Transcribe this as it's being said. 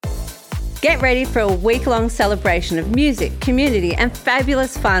Get ready for a week-long celebration of music, community and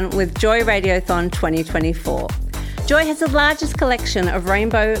fabulous fun with Joy Radiothon 2024. Joy has the largest collection of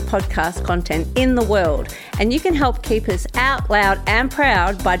rainbow podcast content in the world, and you can help keep us out loud and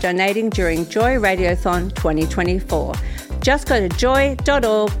proud by donating during Joy Radiothon 2024. Just go to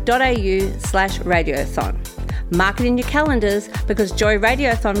joy.org.au/radiothon. Mark it in your calendars because Joy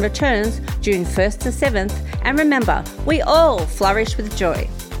Radiothon returns June 1st to 7th, and remember, we all flourish with joy.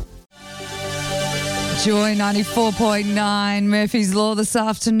 Joy 94.9, Murphy's Law this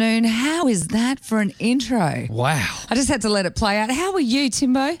afternoon. How is that for an intro? Wow. I just had to let it play out. How are you,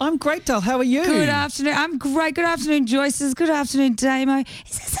 Timbo? I'm great, Dal. How are you? Good afternoon. I'm great. Good afternoon, Joyces. Good afternoon, Damo.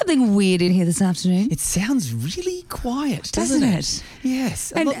 Is there something weird in here this afternoon? It sounds really quiet, doesn't it?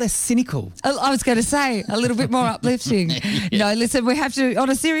 Yes, a lot less cynical. I was going to say, a little bit more uplifting. No, listen, we have to, on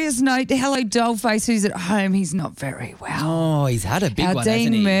a serious note, hello, Dollface, who's at home. He's not very well. Oh, he's had a big one,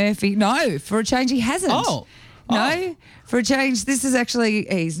 Dean hasn't he? Murphy. No, for a change, he hasn't. Oh. No, for a change, this is actually,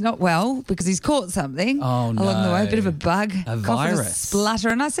 he's not well because he's caught something along the way, a bit of a bug, A cough and a virus. splutter.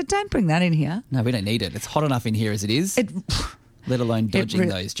 And I said, don't bring that in here. No, we don't need it. It's hot enough in here as it is, let alone dodging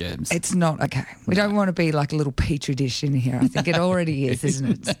those germs. It's not okay. We don't want to be like a little petri dish in here. I think it already is, isn't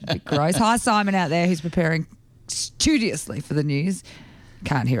it? It's a bit gross. Hi, Simon out there who's preparing studiously for the news.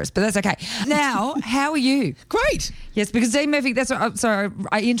 Can't hear us, but that's okay. Now, how are you? Great. Yes, because Dean Murphy, that's what, sorry,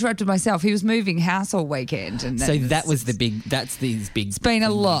 I interrupted myself. He was moving house all weekend. And So that was the big, that's these big. It's been a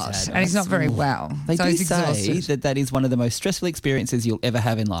lot, and he's not very well. They so do he's say exhausted. that is one of the most stressful experiences you'll ever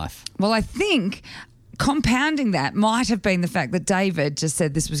have in life. Well, I think compounding that might have been the fact that David just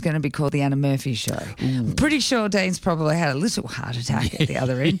said this was going to be called the Anna Murphy Show. I'm pretty sure Dean's probably had a little heart attack at the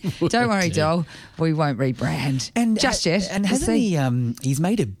other end. Don't worry, doll. We won't rebrand just yet. And We'll hasn't see. he's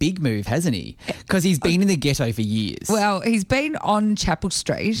made a big move, hasn't he? Because he's been in the ghetto for years. Well, he's been on Chapel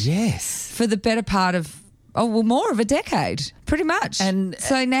Street yes. for the better part of more of a decade, pretty much. And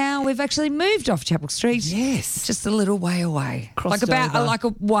so now we've actually moved off Chapel Street. Yes. Just a little way away. Crossed like over. like a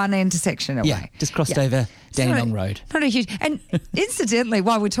one intersection away. Yeah, just crossed over Dandenong Road. Not a huge. And incidentally,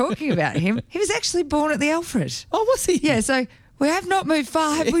 while we're talking about him, he was actually born at the Alfred. Oh, was he? Yeah, so we have not moved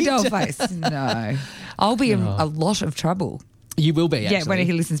far, have we, Dollface? No. I'll be in a lot of trouble. You will be, actually. Yeah, when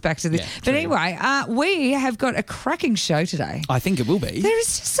he listens back to this. Yeah, but true. anyway, we have got a cracking show today. I think it will be. There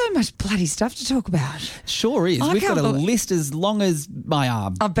is just so much bloody stuff to talk about. Sure is. I We've got can't a believe- list as long as my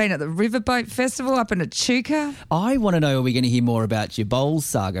arm. I've been at the Riverboat Festival up in Echuca. I want to know, are we going to hear more about your bowls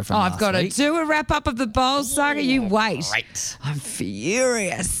saga from last I've got week? to do a wrap-up of the Bowls saga. You wait. Great. I'm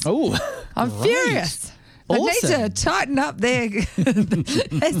furious. Oh, I'm great. furious. They need Awesome. to tighten up their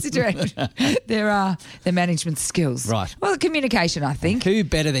their management skills. Right. Well, communication, I think. Who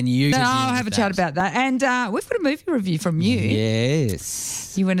better than you to No, deal I'll with have a that? chat about that. And we've got a movie review from you.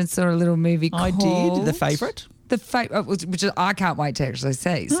 Yes. You went and saw a little movie I called... did. The favourite? Which I can't wait to actually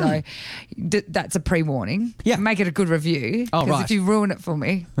see. So that's a pre-warning. Yeah. Make it a good review. Oh, 'cause right. if you ruin it for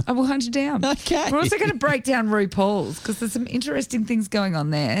me, I will hunt you down. Okay. We're also going to break down RuPaul's because there's some interesting things going on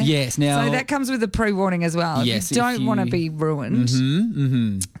there. Yes, now- So that comes with a pre-warning as well. Yes, If you if don't want to you- be ruined,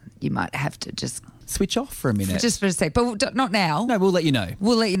 you might have to just Switch off for a minute. for a sec. But not now. No, we'll let you know.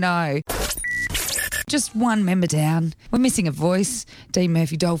 We'll let you know. Just one member down. We're missing a voice. Dean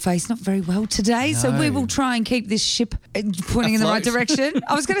Murphy Dollface not very well today, so we will try and keep this ship pointing in the right Afloat. direction.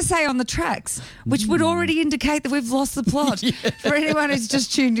 I was going to say on the tracks, which would already indicate that we've lost the plot. For anyone who's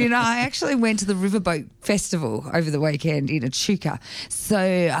just tuned in, I actually went to the Riverboat Festival over the weekend in Echuca, so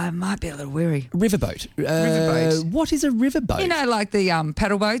I might be a little weary. Riverboat. Riverboat. What is a riverboat? You know, like the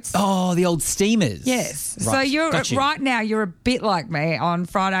paddle boats. Oh, the old steamers. Yes. Right. So you're Got you. right now. You're a bit like me. On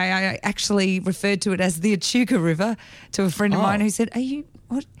Friday, I actually referred to it as the Echuca River to a friend of Oh. mine who said, "Are you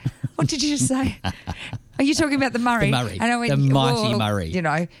what? What did you just say? Are you talking about the Murray?" The Murray. And I went, The mighty "Well," Murray. You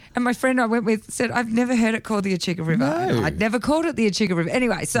know. And my friend I went with said, "I've never heard it called the Echuca River. No. I'd never called it the Echuca River."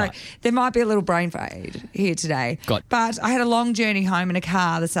 Anyway, so Right. there might be a little brain fade here today. But I had a long journey home in a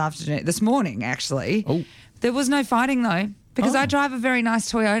car this morning actually. Oh. There was no fighting though. Because I drive a very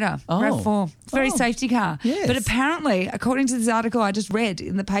nice Toyota RAV4. It's a very safety car. Yes. But apparently, according to this article I just read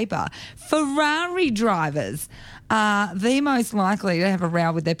in the paper, Ferrari drivers are the most likely to have a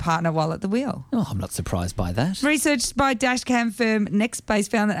row with their partner while at the wheel. Oh, I'm not surprised by that. Research by dashcam firm Nextbase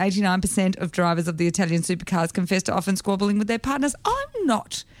found that 89% of drivers of the Italian supercars confess to often squabbling with their partners. I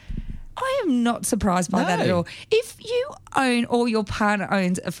am not surprised by that at No. all. If you own or your partner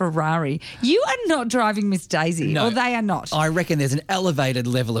owns a Ferrari, you are not driving Miss Daisy, No. or they are not. I reckon there's an elevated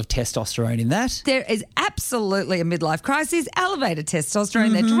level of testosterone in that. There is absolutely a midlife crisis, elevated testosterone.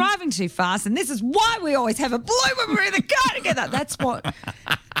 Mm-hmm. They're driving too fast, and this is why we always have a blow when we're in the car together. That's what.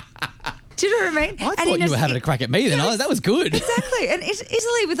 Do you know what I mean? I thought you were having a crack at me then. That was good. Exactly. And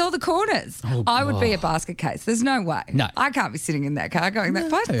Italy with all the corners. Oh, I would be a basket case. There's no way. No. I can't be sitting in that car going that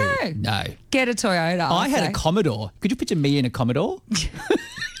fast. No. No. Get a Toyota. I had a Commodore. Could you picture me in a Commodore?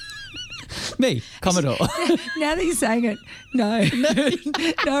 Me, Commodore. Now that you're saying it, no.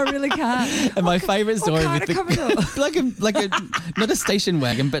 No, I really can't. And my favourite story kind with of Commodore? like a not a station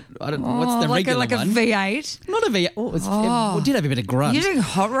wagon, but I don't know what's the regular like one. a V8. Not a V8. It did have a bit of grunt. You're doing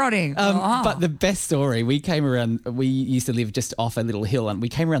hot rodding. But the best story, we used to live just off a little hill, and we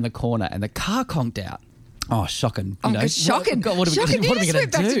came around the corner, and the car conked out. Oh, shocking! Shocking! What are we You going just to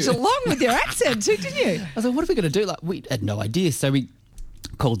went back to do? Geelong with your accent too, didn't you? I was like, what are we going to do? Like, we had no idea. So we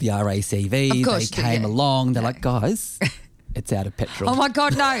called the RACV. Of course They you did, came yeah. along. They're like, guys, it's out of petrol. Oh my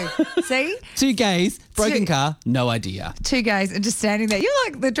God, no! See, Two gays, broken Two- car, no idea. two guys and just standing there. You're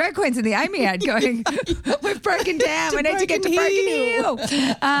like the drag queens in the Amy ad going, "We've broken down. We need to get to Broken Hill."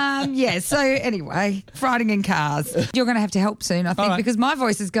 Yeah. So anyway, riding in cars. You're going to have to help soon, I think, right. because my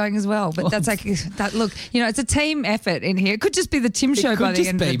voice is going as well. But that's like that. Look, it's a team effort in here. It could just be the Tim show It by could the just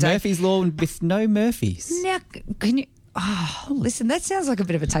end of be the day. Murphy's Law with no Murphys. Now, can you? Oh, listen, that sounds like a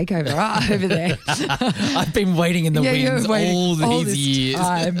bit of a takeover over there. I've been waiting in the wings all these years.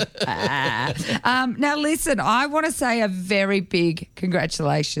 Time. Now, listen, I want to say a very big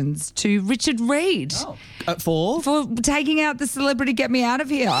congratulations to Richard Reid For taking out the Celebrity Get Me Out of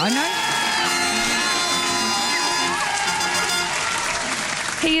Here. I know.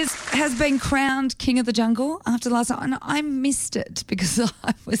 He has been crowned King of the Jungle after last night, and I missed it because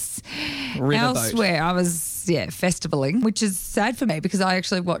I was Riverboat. elsewhere. I was festivaling, which is sad for me because I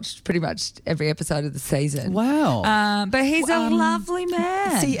actually watched pretty much every episode of the season. Wow. But he's a lovely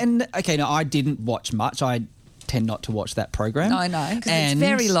man. See, no, I didn't watch much. I tend not to watch that program. I know, because it's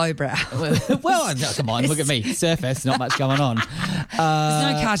very lowbrow. Well, come on, look at me. Surface, not much going on. There's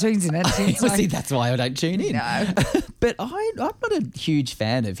no cartoons in it. It's See, that's why I don't tune in. No. But I'm not a huge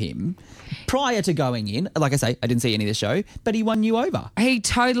fan of him. Prior to going in, like I say, I didn't see any of the show, but he won you over. He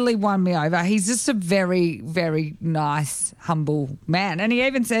totally won me over. He's just a very, very nice, humble man. And he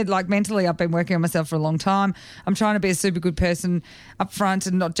even said, like, mentally, I've been working on myself for a long time. I'm trying to be a super good person up front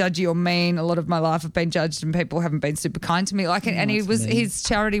and not judgy or mean. A lot of my life I've been judged and people haven't been super kind to me. His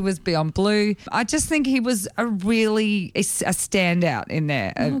charity was Beyond Blue. I just think he was a standout in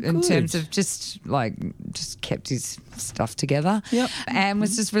there in terms of just kept his stuff together. Yep. And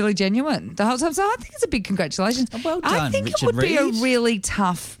was just really genuine the whole time. So I think it's a big congratulations. Well done, I think Richard it would be a Reid. really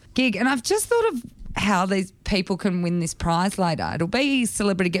tough gig. And I've just thought of how these people can win this prize later. It'll be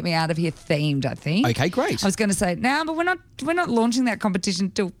Celebrity Get Me Out of Here themed, I think. Okay, great. I was going to say, no, but we're not launching that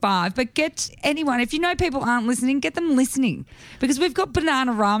competition till 5. But get anyone, if you know people aren't listening, get them listening. Because we've got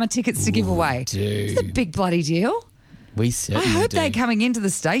Bananarama tickets to give away. dude. It's a big bloody deal. We certainly I hope do. they're coming into the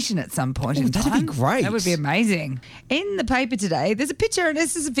station at some point in time. that'd be great. That would be amazing. In the paper today, there's a picture, and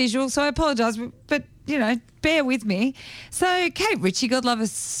this is a visual, so I apologise, but bear with me. So Kate Ritchie, God love her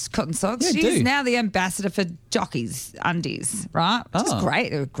cotton socks, Yeah, she's do. now the ambassador for Jockey's undies, right? Which is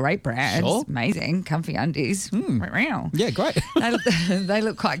great. They're a great brand. Sure. Amazing, comfy undies. Yeah, great. They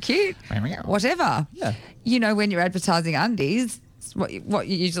look quite cute. Whatever. Yeah. When you're advertising undies, what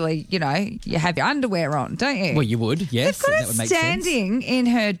you usually, you have your underwear on, don't you? Well, you would, yes. They've got that her would make sense. standing in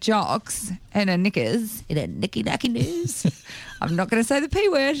her jocks and her knickers, in her nicky-nacky news. I'm not going to say the P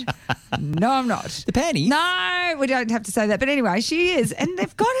word. No, I'm not. The panties? No, we don't have to say that. But anyway, she is. And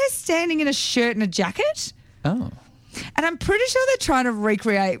they've got her standing in a shirt and a jacket. Oh. And I'm pretty sure they're trying to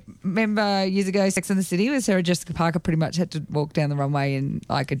recreate, remember years ago, Sex and the City, where Sarah Jessica Parker pretty much had to walk down the runway in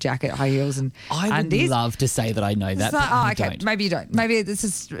like a jacket, high heels and I would undies. love to say that I know that, So- but I okay, don't. maybe you don't. Maybe this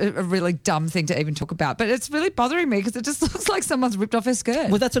is a really dumb thing to even talk about, but it's really bothering me because it just looks like someone's ripped off her skirt.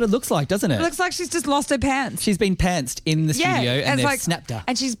 Well, that's what it looks like, doesn't it? It looks like she's just lost her pants. She's been pantsed in the studio and it's they've snapped her.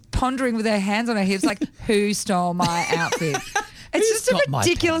 And she's pondering with her hands on her hips like, who stole my outfit? It's just got my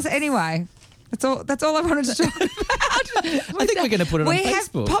ridiculous anyway. That's all I wanted to talk about. I think we're going to put it on We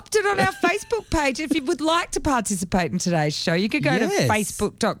Facebook. have popped it on our Facebook page. If you would like to participate in today's show, you could go to Yes.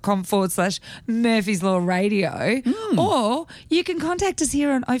 facebook.com/Murphy's Law Radio, or you can contact us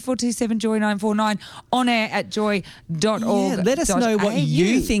here on 0427 Joy 949 on air at joy.org. Yeah, let us know what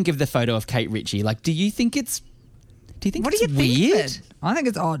you think of the photo of Kate Ritchie. Like, do you think it's What do you weird? think of it? I think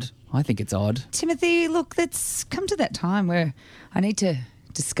it's odd. I think it's odd. Timothy, look, let's come to that time where I need to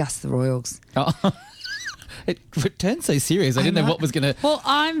discuss the Royals. Oh. It turned so serious. I didn't know what was going to... Well,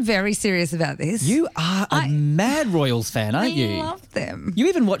 I'm very serious about this. You are a mad Royals fan, aren't you? I love them. You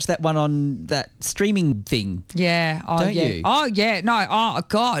even watched that one on that streaming thing. Yeah. Oh, Don't yeah. you? Oh, yeah. No. Oh,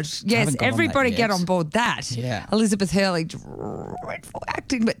 God. Yes. haven't got on that Everybody yet. get on board that. Yeah. Elizabeth Hurley, dreadful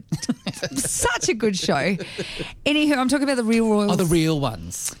acting, but Such a good show. Anywho, I'm talking about the real royals. Oh, the real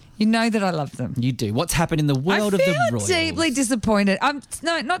ones. You know that I love them. You do. What's happened in the world of the royals? I feel deeply disappointed.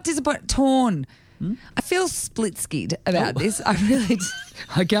 Not disappointed, torn. I feel split-skied about this. I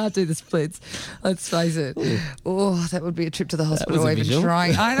can't do the splits. Let's face it. Oh, that would be a trip to the hospital was a even visual.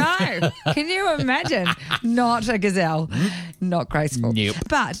 trying. I know. Can you imagine? Not a gazelle. Not graceful. Nope.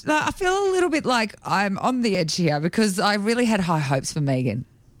 But I feel a little bit like I'm on the edge here because I really had high hopes for Meghan,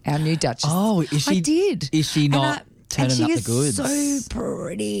 our new Duchess. Oh, is she? I did. Is she not turning and up she the goods? is so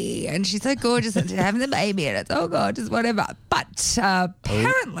pretty and she's so gorgeous and she's having the baby and it's gorgeous, whatever. But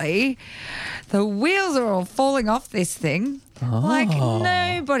apparently the wheels are all falling off this thing. Like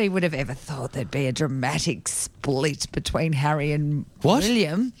nobody would have ever thought there'd be a dramatic split between Harry and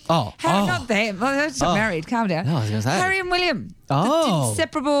William. Not them. Well, they're just married. Calm down. No, I was gonna say. Harry and William.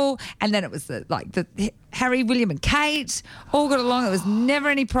 Inseparable. And then it was the Harry, William and Kate all got along. There was never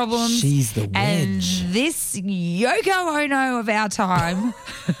any problems. She's the wedge. And this Yoko Ono of our time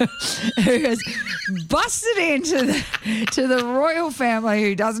who has busted into the royal family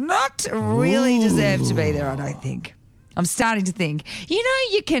who does not really deserve to be there, I don't think. I'm starting to think.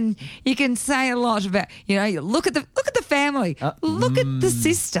 You can say a lot about. You look at the family. Look at the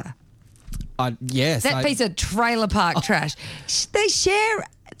sister. Yes. That piece of trailer park trash. They share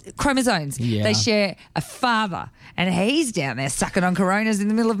chromosomes. Yeah. They share a father, and he's down there sucking on Coronas in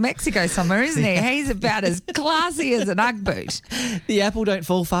the middle of Mexico somewhere, isn't he? He's about as classy as an Ugg boot. The apple don't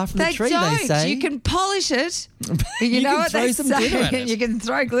fall far from the tree. Don't. They say You can polish it. You know can what throw they some say. glitter at it. You can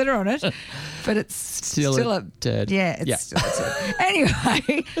throw glitter on it, but it's still a turd. Yeah, it's still a turd. Anyway, I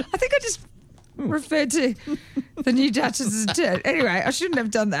think I just referred to the new Duchess as a turd. Anyway, I shouldn't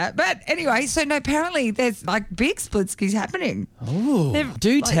have done that. But anyway, so no, apparently there's big splitskis happening. Oh,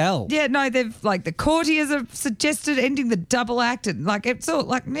 do tell. Yeah, no, they've the courtiers have suggested ending the double act and it's all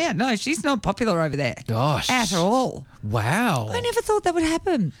no, she's not popular over there. Gosh. At all. Wow. I never thought that would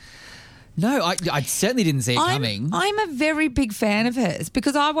happen. No, I certainly didn't see it coming. I'm a very big fan of hers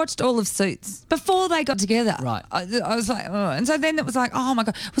because I watched all of Suits before they got together. Right. I was like, oh. And so then it was like, oh my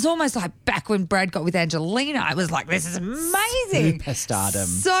God. It was almost like back when Brad got with Angelina. I was like, this is amazing. Superstardom.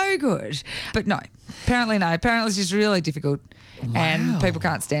 So good. But no, apparently no. Apparently she's really difficult and people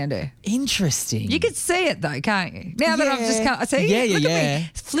can't stand her. Interesting. You can see it though, can't you? Now that I've just come, see? Yeah. Look at me.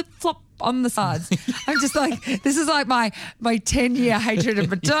 Flip-flop on the sides. I'm just this is like my 10-year hatred of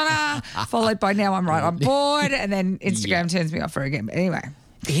Madonna, followed by now I'm right on board, and then Instagram turns me off her again. But anyway.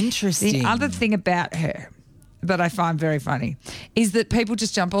 Interesting. The other thing about her that I find very funny is that people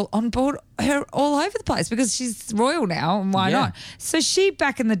just jump on board her all over the place because she's royal now, and why not? So she,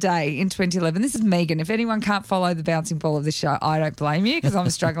 back in the day in 2011, this is Meghan. If anyone can't follow the bouncing ball of the show, I don't blame you because I'm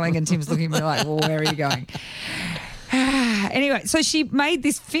struggling and Tim's looking at me like, well, where are you going? Anyway, so she made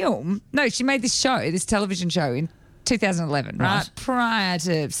this this television show in 2011, right? Prior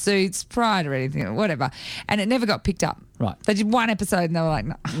to Suits, prior to anything, whatever. And it never got picked up. Right. They did one episode and they were like,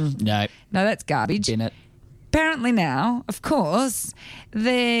 no, that's garbage. In it. Apparently now, of course,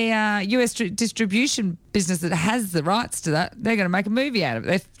 the US distribution business that has the rights to that, they're going to make a movie out of it.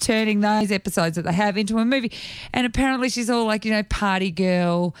 They're turning those episodes that they have into a movie. And apparently she's all party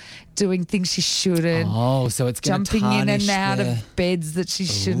girl, doing things she shouldn't. Oh, so it's going to jumping in and out of beds that she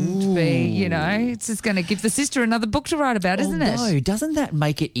shouldn't be, It's just going to give the sister another book to write about, isn't it? No, doesn't that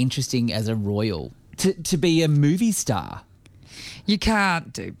make it interesting as a royal to be a movie star? You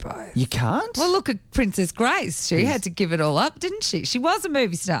can't do both. You can't? Well, look at Princess Grace. She had to give it all up, didn't she? She was a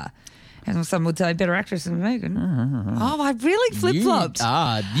movie star. And some would say better actress than Meghan. Oh, I really flip-flopped.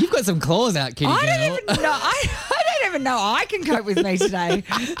 You've got some claws out, kitty girl. I don't even know I can cope with me today.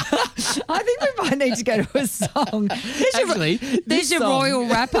 I think we might need to go to a song. There's your royal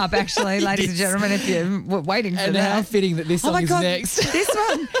wrap-up, actually, ladies and gentlemen, if you're waiting for that. And how fitting that this song is next.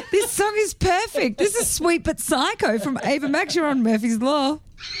 This song is perfect. This is Sweet But Psycho from Ava Max. You're on Murphy's Law.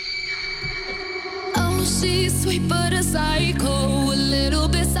 Oh, she's sweet but a psycho, a little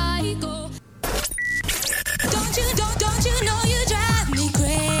bit psycho. Don't you know you drive me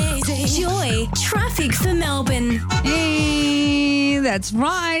crazy? Joy, traffic for Melbourne. That's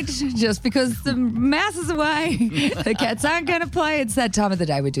right. Just because the mouse is away, the cats aren't going to play. It's that time of the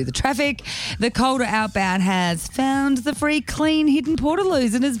day we do the traffic. The Calder outbound has found the free clean hidden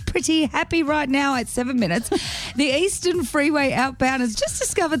portaloos and is pretty happy right now at 7 minutes. The Eastern Freeway outbound has just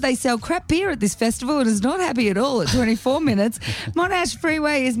discovered they sell crap beer at this festival and is not happy at all at 24 minutes. Monash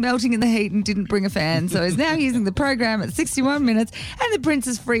Freeway is melting in the heat and didn't bring a fan, so is now using the program at 61 minutes. And the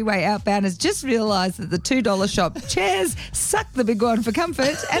Princess Freeway outbound has just realised that the $2 shop chairs suck the big one on for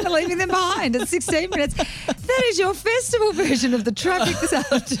comfort and are leaving them behind at 16 minutes. That is your festival version of the traffic this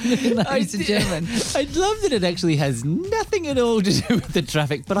afternoon, ladies and gentlemen. I love that it actually has nothing at all to do with the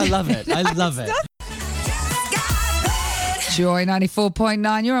traffic, but I love it. I love it. Joy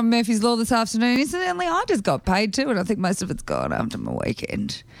 94.9. You're on Murphy's Law this afternoon. Incidentally, I just got paid too, and I think most of it's gone after my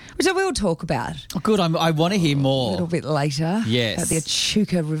weekend, which I will talk about Oh, good. I want to hear a more. little bit later. Yes. At the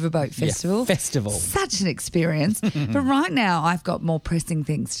Echuca Riverboat Festival. Yeah, festival. Such an experience. But right now, I've got more pressing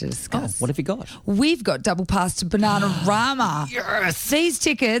things to Oh, discuss. what have you got? We've got double pass to Bananarama. Yes. These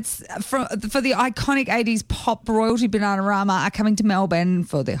tickets for the iconic 80s pop royalty Bananarama are coming to Melbourne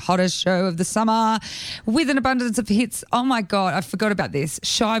for the hottest show of the summer with an abundance of hits. Oh my God, I forgot about this.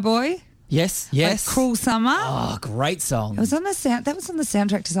 Shy Boy. Yes. Cruel Summer. Oh, great song. It was on the that was on the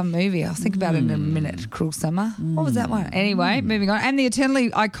soundtrack to some movie. I'll think about it in a minute. Cruel Summer. What was that one? Anyway, moving on. And the eternally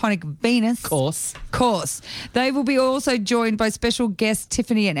iconic Venus. Course. Course. They will be also joined by special guests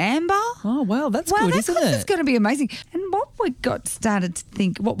Tiffany and Amber. Oh, wow, that's good, isn't it? It's going to be amazing. And what we got started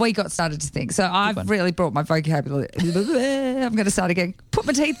to think. So I've one. really brought my vocabulary. I'm going to start again. Put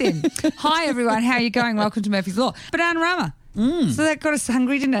my teeth in. Hi, everyone. How are you going? Welcome to Murphy's Law. Bananarama. So that got us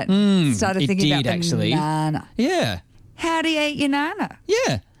hungry, didn't it? Started it thinking did, about actually. banana. Yeah. How do you eat your nana?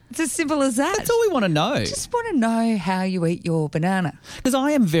 Yeah. It's as simple as that. That's all we want to know. Just want to know how you eat your banana. Because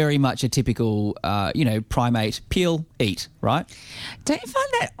I am very much a typical, primate, peel, eat, right? Don't you find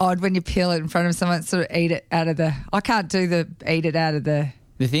that odd when you peel it in front of someone, sort of eat it out of the... I can't do the eat it out of the...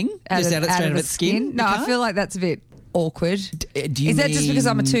 The thing? Just out of the its skin? No, You I can't? feel like that's a bit awkward. Do you Is that just because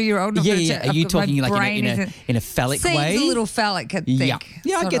I'm a 2-year-old? Yeah. Are you talking like in a phallic way? Seems a little phallic, I think.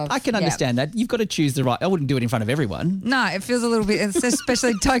 Yeah, sort I of. can understand that. You've got to choose the right... I wouldn't do it in front of everyone. No, it feels a little bit,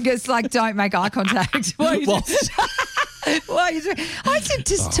 especially don't make eye contact. What are you doing? What are you doing? I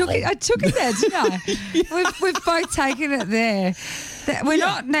took it. I took it there, didn't I? We've both taken it there. We're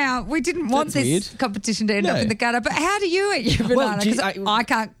not now. We didn't want That's this weird. competition to end No. up in the gutter. But how do you eat your Well, banana? geez, Because I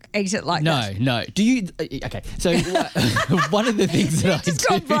can't eat it like that. No. Do you... Okay, so one of the things that I It's do...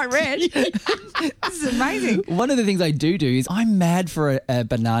 gone bright red. This is amazing. One of the things I do is I'm mad for a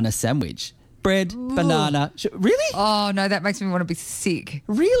banana sandwich. Bread, banana. Really? Oh no, that makes me want to be sick.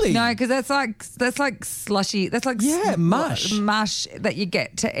 Really? No, because that's like slushy. That's like mush. mush that you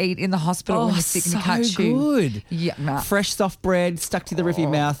get to eat in the hospital when you're sick and you can't so chew. good. Yeah, nah. Fresh soft bread stuck to the roof of your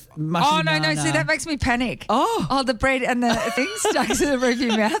mouth. Mushy Oh no! banana. See, that makes me panic. Oh. The bread and the thing stuck to the roof of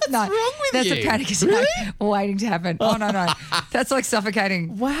your mouth. No, wrong with that's you? a panic attack waiting to happen. Oh no! That's like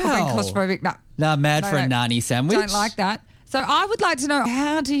suffocating. Wow. I'm being claustrophobic. No, Nah, mad No, for a no. nani sandwich. don't like that. So I would like to know,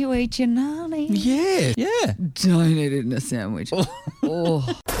 how do you eat your nani? Yeah. Don't eat it in a sandwich. Oh.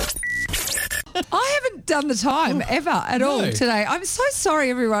 I haven't done the time ever at all No. today. I'm so sorry,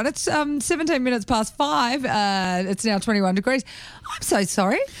 everyone. It's 17 minutes past 5. It's now 21 degrees. I'm so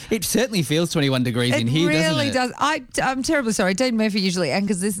sorry. It certainly feels 21 degrees in here, really doesn't it? does. I'm terribly sorry. Dean Murphy usually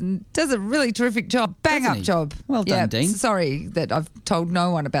anchors this and does a really terrific job. Bang Doesn't up he? job. Well done, Yeah, Dean. Sorry that I've told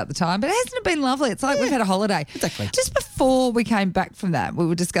no one about the time, but hasn't it been lovely? It's like we've had a holiday. Exactly. Just before we came back from that, we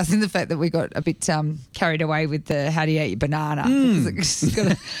were discussing the fact that we got a bit carried away with the how do you eat your banana. Because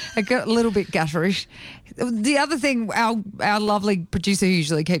it got a little bit gutterish. The other thing, our lovely producer who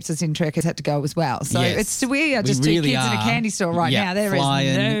usually keeps us in track has had to go as well. So Yes. we are just really two kids in a are. candy store right Yeah, now. There is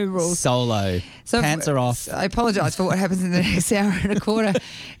flying no rules. solo. So Pants are off. I apologise for what happens in the next hour and a quarter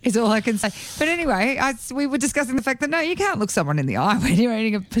is all I can say. But anyway, we were discussing the fact that, no, you can't look someone in the eye when you're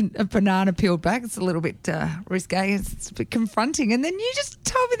eating a banana peeled back. It's a little bit risque. It's a bit confronting. And then you just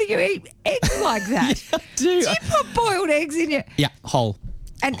told me that you eat eggs like that. I do. Do you put boiled eggs in your... Yeah, whole.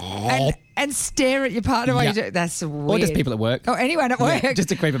 And stare at your partner while you Yeah. do it? That's weird. Or just people at work. Oh, anyone at work? Yeah, just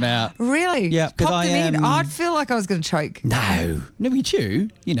to creep them out. Really? Yeah, 'cause Pop I them in? am- I'd feel like I was going to choke. No, we chew.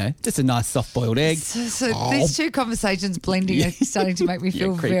 Just a nice soft boiled egg. So these two conversations blending are starting to make me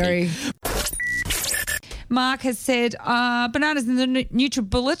feel creepy. very... Mark has said bananas in the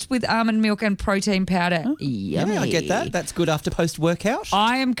NutriBullet with almond milk and protein powder. Yeah, Yummy. I get that. That's good after post workout.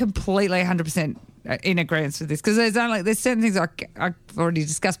 I am completely 100% in agreement with this because there's certain things I've already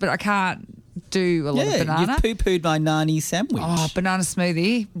discussed, but I can't do a lot of banana. You've poo-pooed my nani sandwich. Oh, banana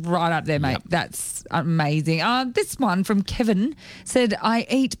smoothie, right up there, mate. Yep. That's amazing. This one from Kevin said, I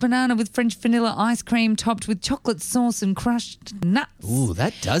eat banana with French vanilla ice cream topped with chocolate sauce and crushed nuts. Ooh,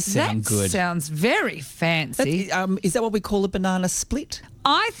 that does sound that good. Sounds very fancy. Is that what we call a banana split?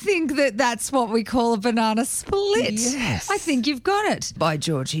 I think that's what we call a banana split. Yes. I think you've got it. By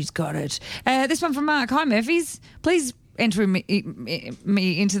George, he's got it. This one from Mark. Hi, Murphys. Please entering me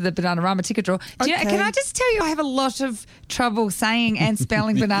into the Bananarama ticket draw. Can I just tell you, I have a lot of trouble saying and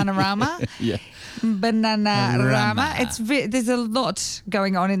spelling Bananarama. Yeah. Bananarama. There's a lot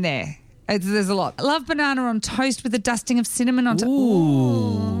going on in there. There's a lot. I love banana on toast with a dusting of cinnamon on top.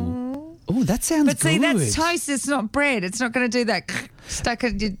 Ooh, that sounds good. But see, that's toast. It's not bread. It's not going to do that stuck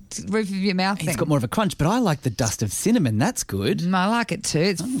at the roof of your mouth thing. It's got more of a crunch, but I like the dust of cinnamon. That's good. I like it too.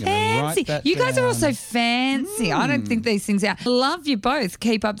 It's gonna fancy. write that You guys are down. also fancy. I don't think these things out. Love you both.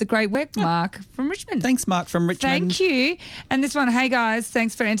 Keep up the great work, Mark from Richmond. Thanks, Mark from Richmond. Thank you. And this one, hey guys,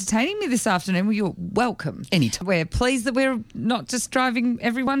 thanks for entertaining me this afternoon. Well, you're welcome. Anytime. We're pleased that we're not just driving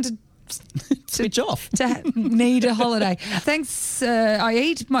everyone to Switch off. need a holiday. Thanks. I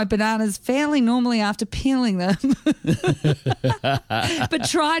eat my bananas fairly normally after peeling them, but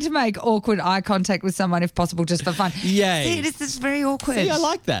try to make awkward eye contact with someone if possible, just for fun. Yay. See, this is very awkward. See, I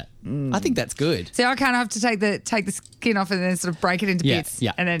like that. I think that's good. See, I kind of have to take the skin off and then sort of break it into bits.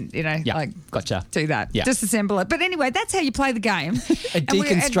 Yeah. And then, Yeah, gotcha. do that. Yeah. Disassemble it. But anyway, that's how you play the game. A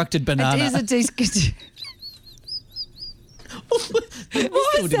deconstructed banana. It is a deconstructed.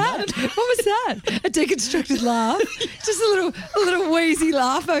 What was that? What was that? A deconstructed laugh? Just a little wheezy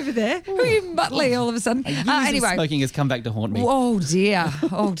laugh over there. Who are you muttling all of a sudden? Anyway. Smoking has come back to haunt me. Oh dear.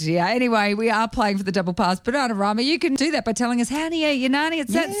 Oh dear. Anyway, we are playing for the double pass Bananarama. You can do that by telling us how do you eat your nanny.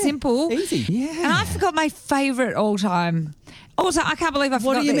 It's that simple. Easy. Yeah. And I forgot my favourite all-time. Also, I can't believe I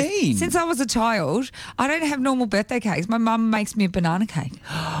forgot What do you this. mean? Since I was a child, I don't have normal birthday cakes. My mum makes me a banana cake.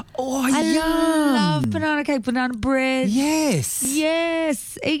 Oh, I yum. love banana cake, banana bread. Yes.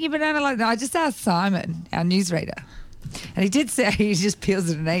 Yes, eat your banana like that. I just asked Simon, our newsreader, and he did say he just peels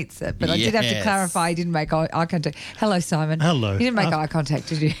it and eats it. But I did have to Yes. clarify he didn't make eye contact. Hello, Simon. Hello. You didn't make eye contact,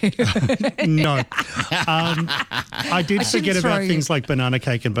 did you? No. I did forget throw about you. things like banana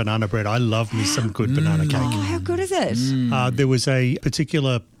cake and banana bread. I love me some good banana cake. Oh, how good is it? There was a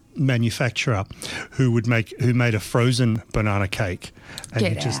particular manufacturer who made a frozen banana cake. And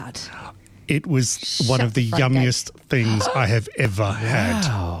Get out. It was one Shut of the the front gate. yummiest things I have ever had.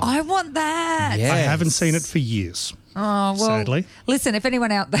 I want that. Yeah. I Yes. haven't seen it for years. Oh, well, Sadly. listen, if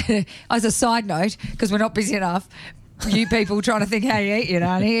anyone out there, as a side note, because we're not busy enough, you people trying to think how you eat your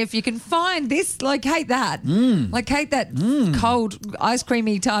nanny, if you can find this, locate that. Locate that cold, ice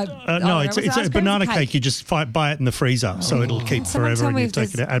creamy type. No, it's a banana cake. You just buy it in the freezer, so it'll keep Someone forever tell and me you if take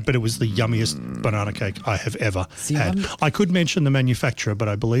it there's- out. But it was the yummiest banana cake I have ever had. I'm- I could mention the manufacturer, but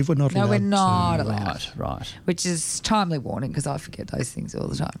I believe we're not No, allowed we're to. not allowed. Right. Which is timely warning because I forget those things all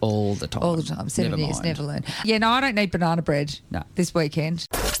the time. All the time. All the time. 7 Never years, mind. never learn. Yeah, no, I don't need banana bread No. this weekend.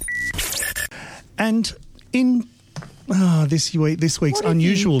 And in this week's What have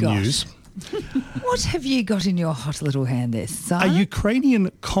unusual you got? news, What have you got in your hot little hand there, a son?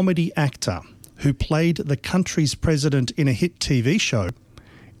 Ukrainian comedy actor who played the country's president in a hit TV show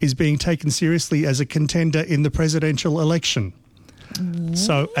is being taken seriously as a contender in the presidential election.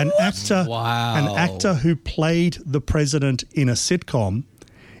 So an actor who played the president in a sitcom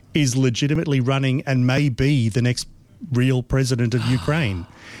is legitimately running and may be the next real president of Ukraine.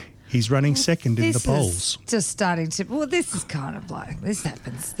 He's running second in the This polls. is just starting to. Well, this is kind of like this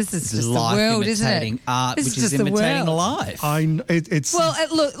happens. This is just Life the world, isn't imitating it? art, This which is is just the imitating world. life. It's Well,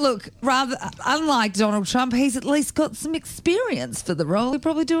 look. Rather, unlike Donald Trump, he's at least got some experience for the role. He'd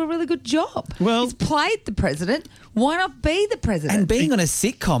probably do a really good job. Well- he's played the president. Why not be the president? And being on a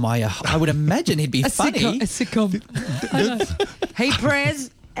sitcom, I would imagine he'd be funny. A sitcom. Hey,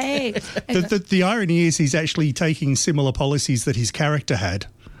 Prez. Hey. the irony is he's actually taking similar policies that his character had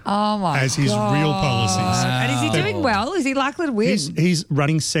Oh my as his God. real policies. And is he doing well? Is he likely to win? He's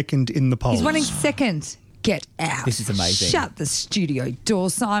running second in the polls. He's running second. Get out. This is amazing. Shut the studio door,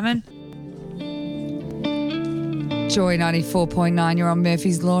 Simon. Joy 94.9, you're on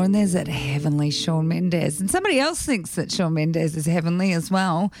Murphy's Law, and there's that heavenly Shawn Mendes. And somebody else thinks that Shawn Mendes is heavenly as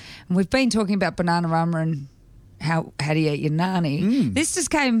well. And we've been talking about Bananarama and how do you eat your nanny. This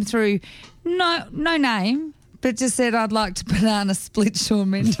just came through, no name, but just said, I'd like to banana split Shawn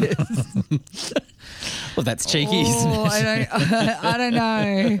Mendes. Well, that's cheeky, isn't Oh, it? I don't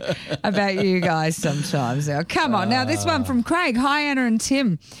know about you guys sometimes. Now, come on. Now, this one from Craig. Hi, Anna and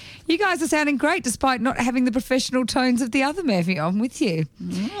Tim. You guys are sounding great despite not having the professional tones of the other Murphy. I'm with you.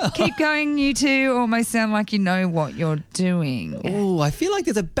 Keep going, you two. Almost sound like you know what you're doing. Oh, I feel like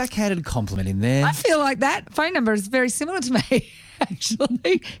there's a backhanded compliment in there. I feel like that phone number is very similar to me,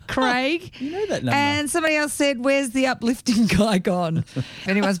 actually. Craig. You know that number. And somebody else said, where's the uplifting guy gone? If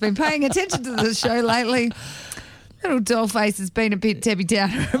anyone's been paying attention to the show lately, Little Dollface has been a bit Debbie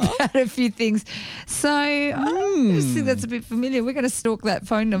Downer about a few things. So I just think that's a bit familiar. We're going to stalk that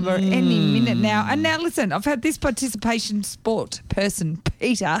phone number any minute now. And now, listen, I've had this participation sport person,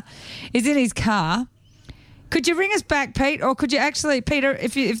 Peter, is in his car. Could you ring us back, Pete? Or could you actually, Peter,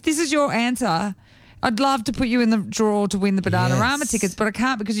 if this is your answer, I'd love to put you in the draw to win the Bananarama tickets, but I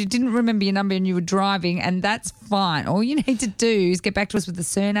can't because you didn't remember your number and you were driving, and that's fine. All you need to do is get back to us with the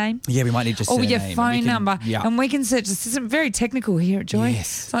surname. Yeah, we might need your surname. Or your phone number. Yeah. And we can search. This isn't very technical here at Joy.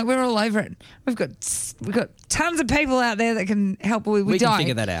 Yes. It's like we're all over it. We've got tons of people out there that can help. We can don't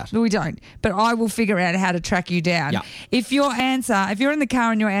figure that out. We don't. But I will figure out how to track you down. Yeah. If you're in the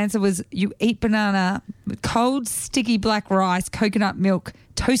car and your answer was you eat banana with cold, sticky black rice, coconut milk,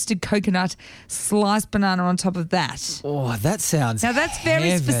 toasted coconut, sliced banana on top of that. Oh, that sounds Now that's very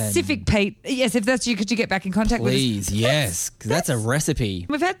heaven. specific, Pete. Yes, if that's you, could you get back in contact with us? Please, yes, 'cause that's a recipe.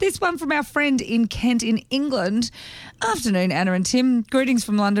 We've had this one from our friend in Kent in England. Afternoon, Anna and Tim. Greetings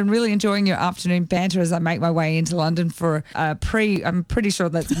from London. Really enjoying your afternoon banter as I make my way into London for a I'm pretty sure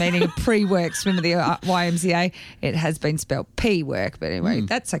that's meaning a pre-work swim at the YMCA. It has been spelled P-work, but anyway,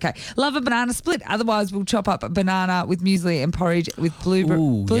 that's okay. Love a banana split. Otherwise, we'll chop up a banana with muesli and porridge with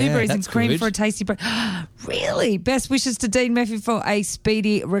blueberries and that's cream good. for a tasty bread. Really? Best wishes to Dean Murphy for a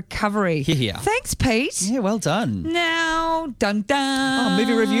speedy recovery. Here. Thanks, Pete. Yeah, well done. Now, dun dun. Oh,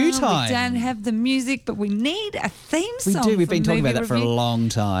 movie review time. We don't have the music, but we need a theme We song. do. We've for been talking movie about that for a review. long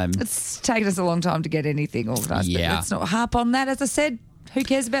time. It's taken us a long time to get anything organised. Yeah. But let's not harp on that. As I said, who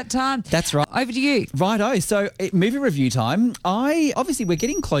cares about time? That's right. Over to you. Righto. So, movie review time. Obviously we're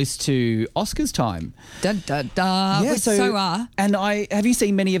getting close to Oscars time. Dun dun dun. Yeah, We so are. And have you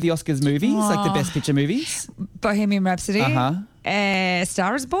seen many of the Oscars movies, like the Best Picture movies? Bohemian Rhapsody. Uh-huh.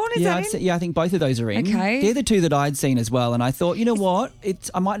 Star is Born. Is that in? I think both of those are in. Okay. They're the two that I'd seen as well, and I thought, you know what,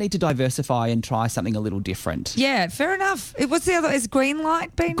 I might need to diversify and try something a little different. Yeah, fair enough. What's the other? Is Green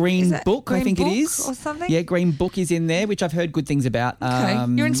Light been? Green Book, Green I think Book it is. or something. Yeah, Green Book is in there, which I've heard good things about. Okay,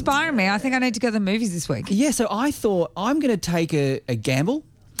 you're inspiring me. I think I need to go to the movies this week. Yeah, so I thought I'm going to take a gamble.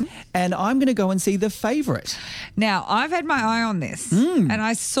 And I'm going to go and see The Favourite. Now, I've had my eye on this, and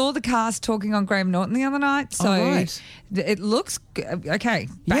I saw the cast talking on Graham Norton the other night. So right. it looks okay.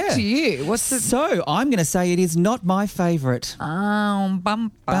 Back Yeah. to you. What's the? So I'm going to say it is not my favourite. Bum,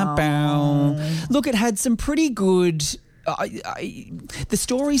 Bow, bow. Look, it had some pretty good. The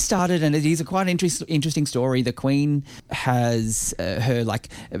story started, and it is quite an interesting story. The Queen has her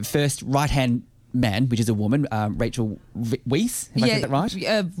first right-hand man, which is a woman, Rachel Weisz. Have I said that right?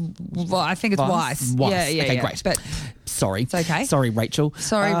 Well, I think it's Weiss. Weiss. Yeah, Okay, yeah. great. But sorry. It's okay. Sorry, Rachel.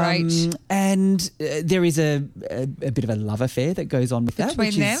 Sorry, Rach. And there is a bit of a love affair that goes on with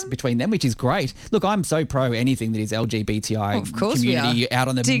between them, which is great. Look, I'm so pro anything that is LGBTI Of course we community are. out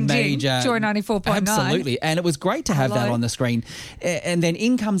on the Ding, ding. major. Joy 94.9. Absolutely. And it was great to have that Hello. on the screen. And then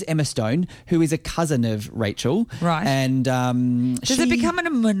in comes Emma Stone, who is a cousin of Rachel. Right. And does it become a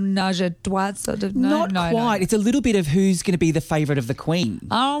menage a trois sort of? not quite. No. It's a little bit of who's going to be the favourite of the Queen.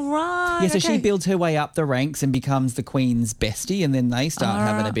 All right. Yeah, so okay. she builds her way up the ranks and becomes the Queen's bestie, and then they start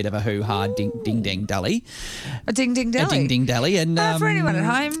having a bit of a hoo-ha, ding dally. A ding ding A dally. ding ding dally. And For anyone at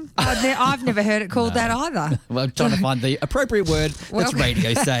home, I've never heard it called that either. well, trying to find the appropriate word that's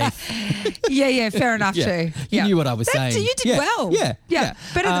radio safe. Yeah, fair enough Yeah. too. You knew what I was saying. You did Yeah. well. Yeah.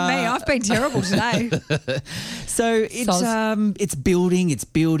 Better than me. I've been terrible today. So it's building.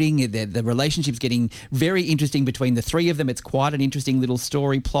 The relationship's getting very interesting between the three of them. It's quite an interesting little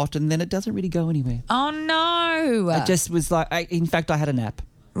story plot, and then it doesn't really go anywhere. Oh no! It just was like, in fact, I had a nap.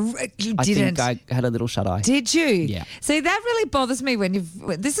 You I didn't. think I had a little shut eye. Did you? Yeah. See, that really bothers me when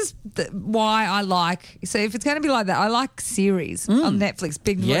you've. This is why I like. So if it's going to be like that, I like series on Netflix,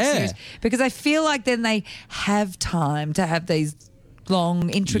 big Yeah. series, because I feel like then they have time to have these long,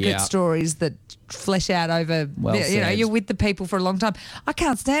 intricate Yeah. stories that flesh out over. Well said. You're with the people for a long time. I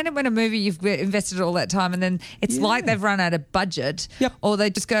can't stand it when a movie you've invested all that time and then it's like they've run out of budget. Yep. Or they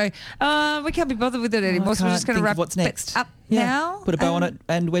just go, we can't be bothered with it anymore, so we're just going to wrap what's it next. up Yeah. now. Put a bow on it,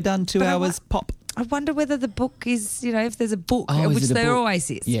 and we're done. 2 but I hours. Pop. I wonder whether the book is, if there's a book, Oh, is which it a there book? always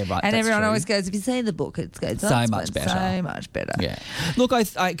is. Yeah, right, And that's everyone true. always goes, if you say the book, it's good. So much better. So much better. Yeah. Look,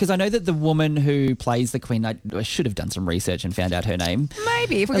 because I know that the woman who plays the Queen, I should have done some research and found out her name.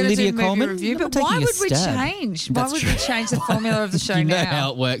 Maybe if we're going to do Olivia a movie Colman? review, I'm but not why taking a would we stab. change? Why That's would true. we change the formula of the show You know now?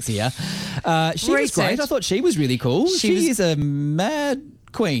 how it works here. She was Research. great. I thought she was really cool. She was- is a mad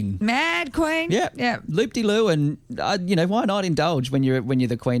queen. Mad Queen? Yeah, Yeah. Loop-de-loo, and why not indulge when you're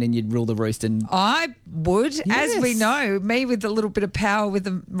the queen and you'd rule the roost? And I would, as we Yes. know, me with a little bit of power with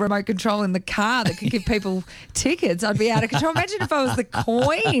the remote control in the car that could give people tickets, I'd be out of control. Imagine if I was the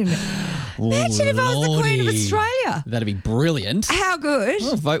Queen. Imagine if I was the Queen of Lordy. Australia. That'd be brilliant. How good.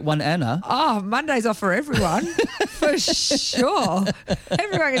 Oh, vote one Anna. Oh, Monday's off for everyone, for sure.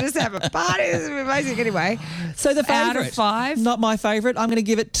 Everyone can just have a party. This is amazing. Anyway, So the out favourite. of 5. Not my favourite. I'm going to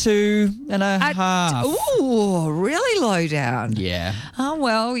give it 2.5. Ooh, really low down. Yeah. Oh,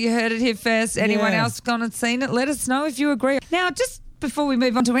 well, you heard it here first. Anyone Yeah. else gone and seen it? Let us know if you agree. Now, just before we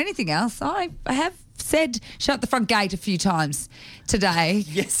move on to anything else, I have said shut the front gate a few times today.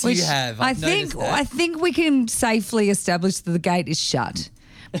 Yes, you which have. I I've think noticed that. I think we can safely establish that the gate is shut.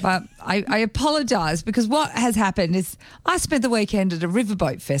 But I apologise because what has happened is I spent the weekend at a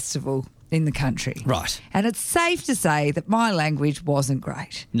riverboat festival in the country. Right. And it's safe to say that my language wasn't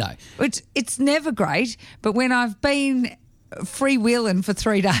great. No. It's never great, but when I've been freewheeling for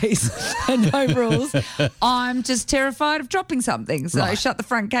 3 days and no rules, I'm just terrified of dropping something. So Right. shut the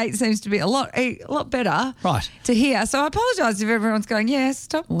front gate seems to be a lot better Right. to hear. So I apologise if everyone's going, yeah,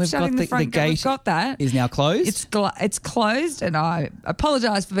 stop We've shutting got the front gate. We've got that. Is now closed. It's closed, and I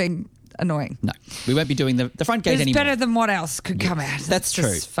apologise for being annoying. No, we won't be doing the front gate It's anymore. better than what else could come out. that's Let's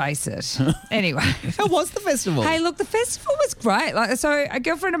true. face it. Anyway. How was the festival? Hey, look, the festival was great. Like, so a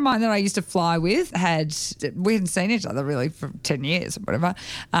girlfriend of mine that I used to fly with we hadn't seen each other really for 10 years or whatever.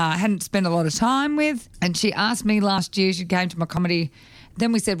 Hadn't spent a lot of time with, and she asked me last year. She came to my comedy.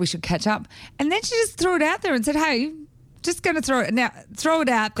 Then we said we should catch up, and then she just threw it out there and said, "Hey, just going to throw it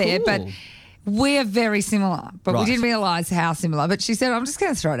out there, Cool. but." We're very similar, but Right. we didn't realise how similar. But she said, I'm just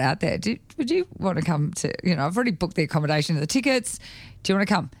going to throw it out there. Would you want to come to, I've already booked the accommodation and the tickets. Do you want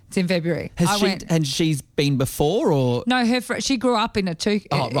to come? It's in February. And she's been before or? No, she grew up in Echuca.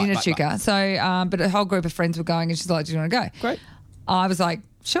 Oh, right, Echuca. right. So, but a whole group of friends were going and she's like, do you want to go? Great. I was like,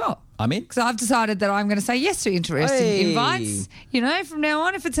 sure. I'm in. Because I've decided that I'm going to say yes to interesting Hey. invites. From now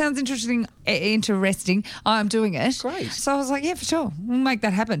on, if it sounds interesting, I'm doing it. Great. So I was like, yeah, for sure. We'll make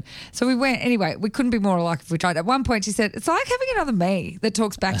that happen. So we went. Anyway, we couldn't be more alike if we tried. At one point, she said, it's like having another me that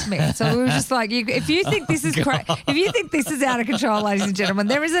talks back to me. So we were just like, if you think this is if you think this is out of control, ladies and gentlemen,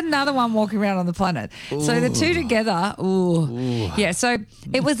 there is another one walking around on the planet. So the two together, yeah. So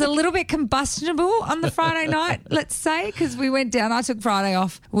it was a little bit combustible on the Friday night, let's say, because we went down. I took Friday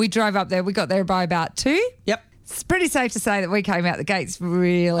off. We drove up there. We got there by about 2. Yep. It's pretty safe to say that we came out the gates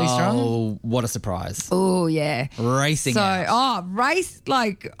really strong. Oh, what a surprise. Oh, yeah. Racing out.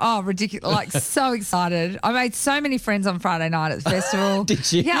 Ridiculous. Like, so excited. I made so many friends on Friday night at the festival. Did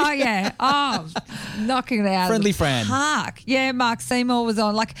you? Yeah, oh, yeah. Oh, knocking it out. Friendly of the friend. Park. Yeah, Mark Seymour was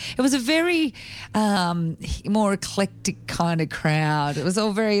on. Like, it was a very more eclectic kind of crowd. It was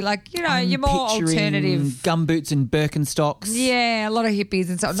all very, like, your more Picturing alternative. gumboots and Birkenstocks. Yeah, a lot of hippies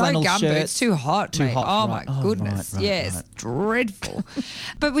and stuff. No Flannel gumboots, shirts. too hot. Too mate. hot, Oh right. my Oh, goodness. right, Yes, right. dreadful.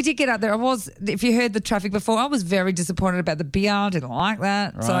 But we did get up there. If you heard the traffic before, I was very disappointed about the beer. I didn't like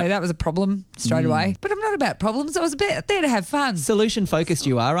that. So Right. that was a problem straight away. But I'm not about problems. I was there to have fun. Solution focused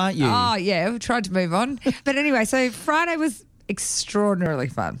you are, aren't you? Oh, yeah, we tried to move on. But anyway, so Friday was extraordinarily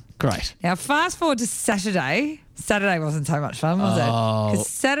fun. Great. Now, fast forward to Saturday. Saturday wasn't so much fun, was it? Oh. Because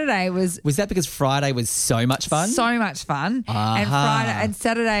Saturday was Was that because Friday was so much fun? so much fun. And Aha. and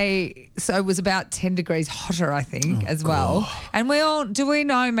Saturday, so it was about 10 degrees hotter, I think, as well. And do we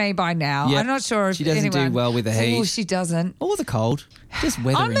know me by now? Yep. I'm not sure if She doesn't do anyone, well with the Oh, heat. she doesn't. Or the cold. Just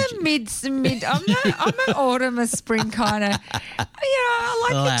weather. I'm a mid. I'm an autumn, a spring kind of. I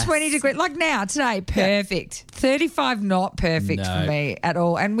like Lass. the 20 degree. Like now, today, perfect. 35, not perfect No. for me at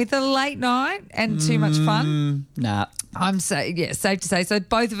all. And with a late night and too much fun, Nah. safe to say. So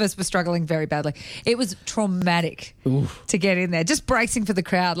both of us were struggling very badly. It was traumatic to get in there. Just bracing for the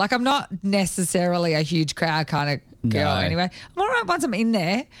crowd. Like, I'm not necessarily a huge crowd kind of girl No. anyway. I'm all right once I'm in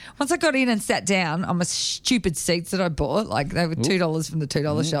there. Once I got in and sat down on my stupid seats that I bought, like they were $2 from the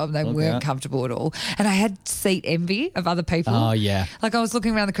 $2 shop and they weren't comfortable at all. And I had seat envy of other people. Oh, yeah. Like, I was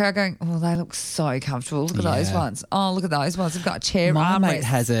looking around the crowd going, oh, they look so comfortable. Look at those Yeah. ones. Oh, look at those ones. They've got a chair My armrest. mate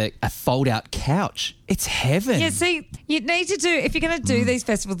has a fold out couch. It's heaven. Yeah, see, you need to if you're going to do these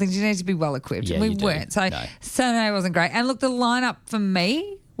festival things, you need to be well equipped. Yeah, and we you do. weren't. So No. Saturday wasn't great. And look, the lineup for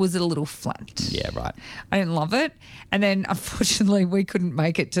me was a little flat. Yeah, right. I didn't love it. And then, unfortunately, we couldn't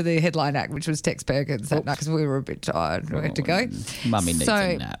make it to the headline act, which was Tex Perkins that night because we were a bit tired. We had to go. Mummy needs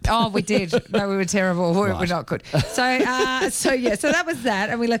a nap. Oh, we did. No, we were terrible. We were Right. not good. So that was that.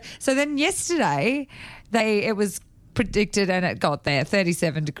 And we left. So then yesterday, it was predicted and it got there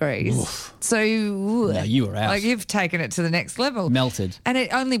 37 degrees. So No, you were out. Like, you've taken it to the next level. Melted. And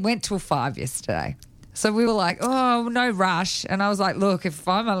it only went till 5 yesterday. So we were like, oh, no rush. And I was like, look, if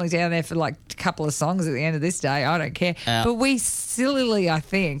I'm only down there for like a couple of songs at the end of this day, I don't care. But we sillily, I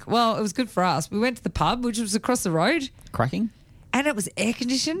think, well, it was good for us. We went to the pub, which was across the road. Cracking? and it was air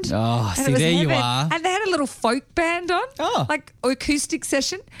conditioned. Oh, and see, it was there you heaven. are. And they had a little folk band on, like acoustic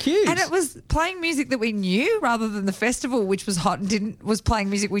session. Cute. And it was playing music that we knew rather than the festival, which was hot and was playing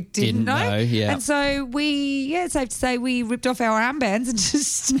music we didn't know. Yeah. And so it's safe to say we ripped off our armbands and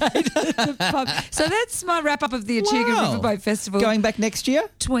just stayed at the pub. So that's my wrap up of the Echuca Riverboat Festival. Going back next year?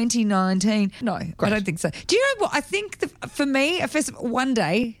 2019. No, I don't think so. Do you know what? I think for me, a festival, one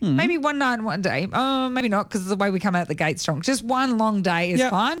day, maybe one night and one day, maybe not because of the way we come out the gate strong. Just one long day is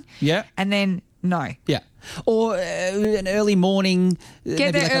fine. Yeah. And then no. Yeah. Or an early morning, Get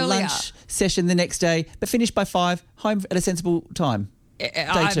maybe there like earlier. a lunch session the next day, but finish by 5, home at a sensible time.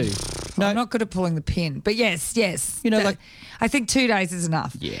 Day 2. No, I'm not good at pulling the pin, but yes. You know, like- I think 2 days is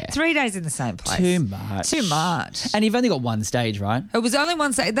enough. Yeah. 3 days in the same place. Too much. Too much. And you've only got one stage, right? It was only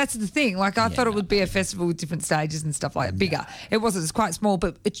one stage. That's the thing. Like I thought it would be a festival with different stages and stuff like that. Bigger. It wasn't. It's quite small,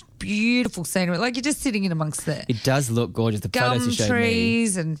 but it's beautiful scenery. Like you're just sitting in amongst the It does look gorgeous. The photos you gum showed me.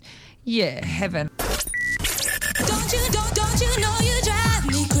 trees and heaven. Don't you know you drive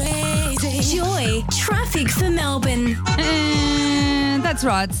me crazy? Joy, traffic for Melbourne. And that's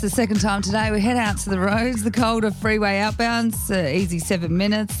right. It's the second time today we head out to the roads. The colder freeway outbounds, easy 7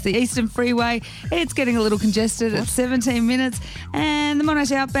 minutes. The Eastern Freeway, it's getting a little congested at 17 minutes. And the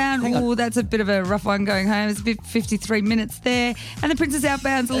Monash outbound, that's a bit of a rough one going home. It's a bit 53 minutes there. And the Princess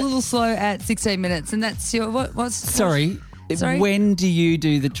outbound's a little slow at 16 minutes. And that's your Sorry. Sorry? When do you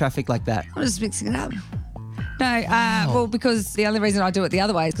do the traffic like that? I'm just mixing it up. No, well, because the only reason I do it the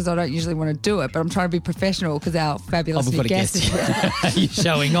other way is because I don't usually want to do it, but I'm trying to be professionul because our fabulous We've new got a guest guest. is here. You're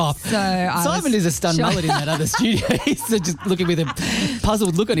showing off. So I Simon was is a stunned showing- mullet in that other studio. He's just looking with a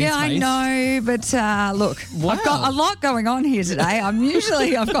puzzled look on his Yeah, I face. know, but look, Wow. I've got a lot going on here today.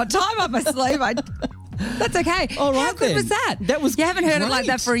 I've got time up my sleeve. That's okay. All right, How good then. was that? That was You haven't heard it like great.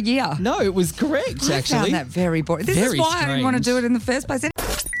 that for a year. No, it was correct, I actually. found that very boring. This Very is why I didn't want to strange. do it in the first place.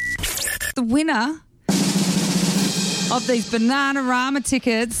 The winner of these Bananarama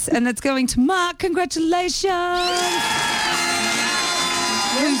tickets, and that's going to Mark. Congratulations.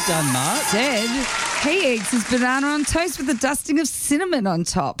 Well done, Mark. Said he eats his banana on toast with a dusting of cinnamon on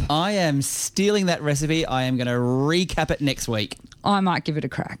top. I am stealing that recipe. I am going to recap it next week. I might give it a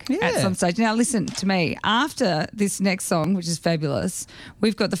crack at Yeah. some stage. Now, listen to me. After this next song, which is fabulous,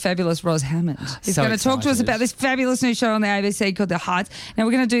 we've got the fabulous Ros Hammond. He's So going to talk to us excited. about this fabulous new show on the ABC called The Heights. Now,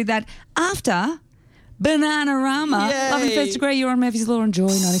 we're going to do that after Bananarama. Yay. Love and First Degree. You're on Murphy's Law and Joy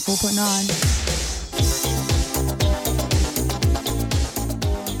 94.9.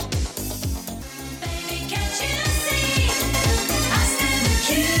 Baby, can't you see? I stand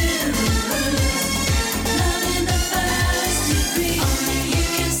accused. Loving the first degree. Only you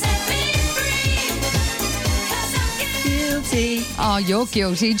can set me free. 'Cause I'm guilty. Oh, you're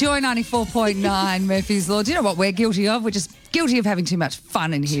guilty. Joy 94.9 Murphy's Law. Do you know what we're guilty of? We're just guilty of having too much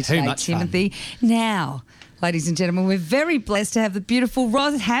fun in here Too today, much fun. Timothy. Now, ladies and gentlemen, we're very blessed to have the beautiful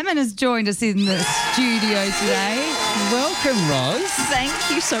Ros Hammond has joined us in the studio today. Welcome, Ros. Thank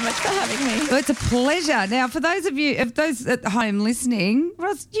you so much for having me. Well, it's a pleasure. Now, for those of you, if those at home listening,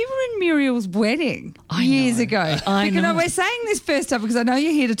 Ros, you were in Muriel's wedding years ago. I Because, know. We're saying this first up because I know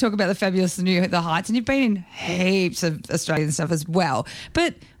you're here to talk about the fabulous new The Heights, and you've been in heaps of Australian stuff as well.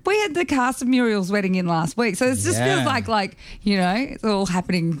 But we had the cast of Muriel's wedding in last week, so it just Yeah. feels like it's all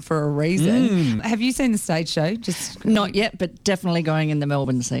happening for a reason. Have you seen the stage show? Just Not yet, but definitely going in the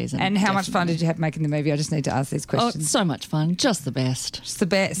Melbourne season. and how much fun Definitely. did you have making the movie? I just need to ask these Oh, questions. so much fun. Just the best. It's the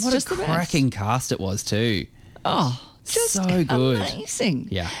best. What Just a the best. cracking cast it was, too. Oh, just So good. amazing.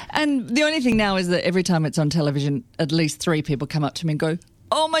 Yeah. And the only thing now is that every time it's on television, at least 3 people come up to me and go,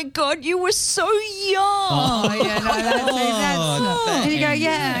 "Oh my God, you were so young." Oh, yeah, no, that's and you go,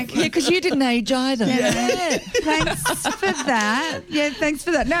 yeah, okay. Yeah, because you didn't age either. Yeah. Thanks for that. Yeah, thanks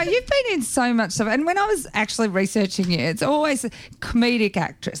for that. Now, you've been in so much stuff. And when I was actually researching you, it's always a comedic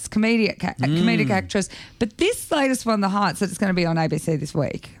actress. But this latest one, The Heights, that it's going to be on ABC this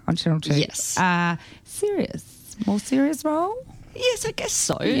week on Channel 2. Yes. More serious role? Yes, I guess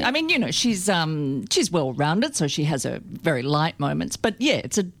so. I mean, she's well rounded, so she has her very light moments. But yeah,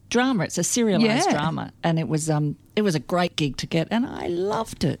 it's a drama. It's a serialized Yeah. drama, and it was a great gig to get, and I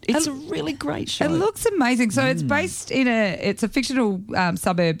loved it. It's a really great show. It looks amazing. So it's based in it's a fictional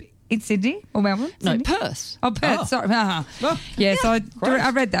suburb in Sydney or Melbourne? no, Sydney? Perth. Oh, Perth, Oh. sorry. Oh, Yeah, so I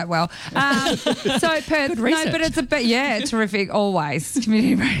read that well. So Perth, no, research. but it's terrific, always,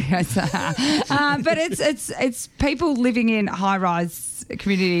 community radio. But it's people living in high-rise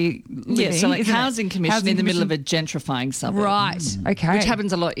community living, Yeah, so like isn't it? housing commission Housing in the middle of commission. a gentrifying suburb. Right, okay. Which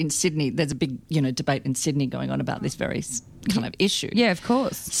happens a lot in Sydney. There's a big, debate in Sydney going on about this very kind of issue. Yeah, of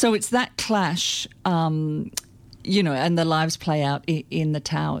course. So it's that clash and the lives play out in the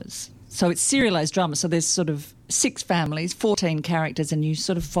towers. So it's serialised drama. So there's sort of 6 families, 14 characters, and you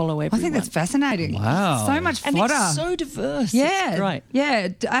sort of follow everyone. I think that's fascinating. Wow. So much And fodder. it's so diverse. Yeah, It's great. Yeah,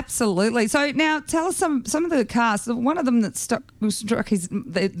 absolutely. So now tell us some of the cast. One of them that struck his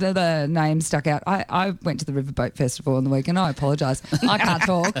the name stuck out. I went to the Riverboat Festival on the weekend. I apologise. I can't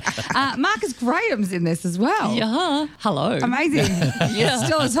talk. Marcus Graham's in this as well. Yeah. Hello. Amazing. Yeah.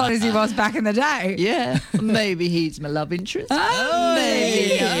 Still as hot as he was back in the day. Yeah. Maybe he's my love interest. Oh,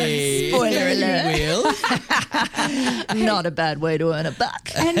 Maybe. Spoiler alert. Will. Not a bad way to earn a buck.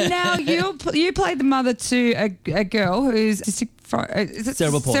 And now you played the mother to a girl who's is it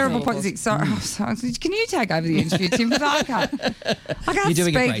Cerebral palsy. Cerebral palsy. Sorry. Oh, sorry. Can you take over the interview, Tim? Because I can't You're doing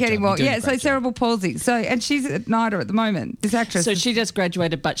a great speak job. anymore. You're doing Yeah, a so great job. cerebral palsy. So and she's at NIDA at the moment. This actress. So she just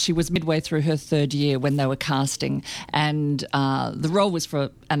graduated, but she was midway through her 3rd year when they were casting, and the role was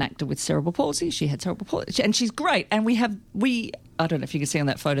for an actor with cerebral palsy. She had cerebral palsy, and she's great. And we I don't know if you can see on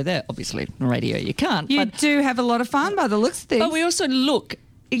that photo there. Obviously, on radio you can't. you but do have a lot of fun by the looks of things. we also look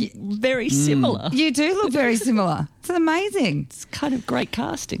very similar. You do look very similar. It's amazing. It's kind of great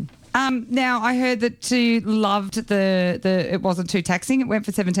casting. Now I heard that she loved the it wasn't too taxing. It went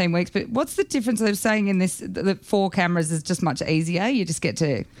for 17 weeks. But what's the difference? They're saying in this the 4 cameras is just much easier. You just get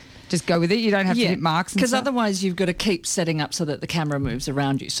to just go with it. You don't have to hit marks. Because otherwise you've got to keep setting up so that the camera moves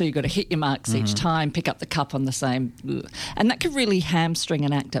around you. So you've got to hit your marks each time, pick up the cup on the same. And that could really hamstring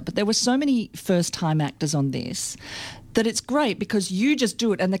an actor. But there were so many first-time actors on this that it's great because you just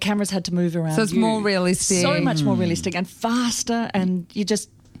do it and the cameras had to move around. So it's you. more realistic. So much more realistic and faster, and you're just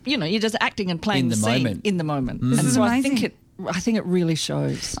acting and playing In the scene moment. in the moment. This And is so amazing. I think it really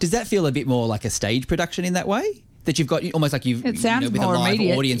shows. Does that feel a bit more like a stage production in that way? That you've got almost like It sounds with more a live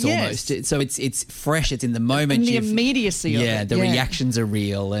immediate. audience Yes. almost. So it's fresh. It's in the moment. And the You've- immediacy of it. the Yeah. reactions are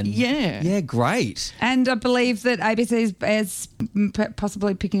real and Yeah. great. And I believe that ABC is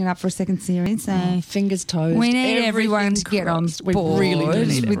possibly picking it up for a second series. So Fingers toes. we need everyone to get on crossed. We board really do need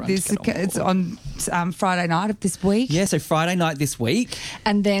with everyone this. to get on It's board. on Friday night of this week. Yeah, so Friday night this week.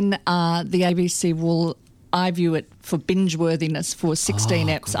 And then the ABC will iView it for binge worthiness for 16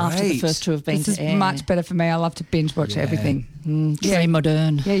 eps after the great. first 2 have been This to is air. much better for me. I love to binge watch everything. Very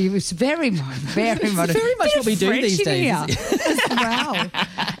modern. Yeah, you was very modern. Very modern. very much Bit what we of do French these in days. here as well.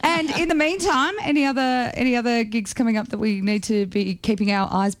 And in the meantime, any other gigs coming up that we need to be keeping our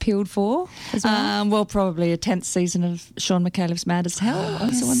eyes peeled for as well? Well, probably a 10th season of Sean McAuliffe's Mad as Hell.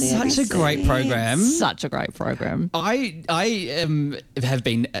 Also on the Such a ABC. great program. Such a great program. I have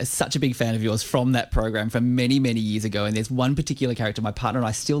been such a big fan of yours from that program from many, many years ago. And there's one particular character my partner and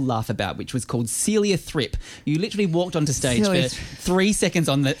I still laugh about, which was called Celia Thrip. You literally walked onto stage Celia for 3 seconds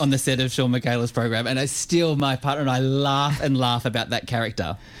on the set of Sean McAuliffe's program, and my partner and I laugh about that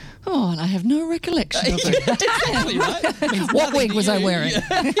character. Oh, and I have no recollection of it. Exactly, right? What wig was I wearing?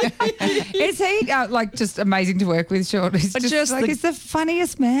 Is he just amazing to work with, Sean? He's But just just like the- he's the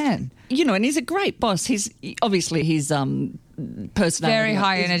funniest man. And he's a great boss. He's obviously his personality. Very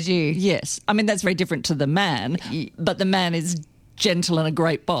high is- energy. Yes. I mean, that's very different to the man, but the man is gentle and a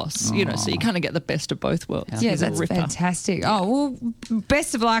great boss, so you kind of get the best of both worlds. Yeah, He's a that's ripper. fantastic. Oh, well,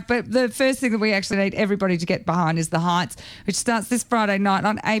 best of luck. But the first thing that we actually need everybody to get behind is The Heights, which starts this Friday night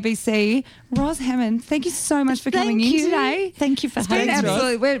on ABC. Ros Hammond, thank you so much for coming in today. Thank you for It's been having me.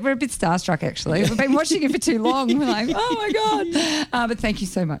 absolutely, we're a bit starstruck, actually. We've been watching it for too long. We're like, oh, my God. But thank you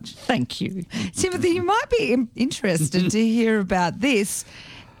so much. Thank you. Timothy, you might be interested to hear about this.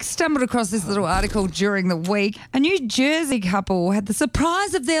 Stumbled across this little article during the week. A New Jersey couple had the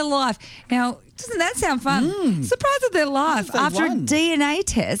surprise of their life. Now, doesn't that sound fun? Surprise of their life they after won. a DNA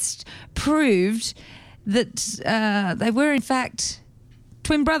test proved that they were, in fact,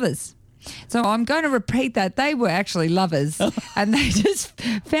 twin brothers. So I'm going to repeat that. They were actually lovers and they just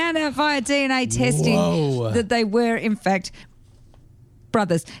found out via DNA testing Whoa. that they were, in fact,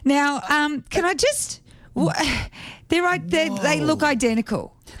 brothers. Now, can I just... They look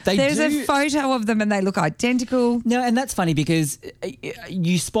identical. They There's do. a photo of them and they look identical. No, and that's funny because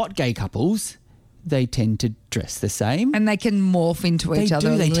you spot gay couples, they tend to dress the same. And they can morph into each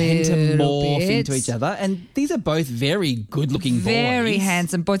other. They tend to a little morph bit. into each other. And these are both very good-looking boys. Very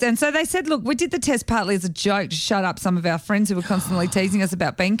handsome boys. And so they said, look, we did the test partly as a joke to shut up some of our friends who were constantly teasing us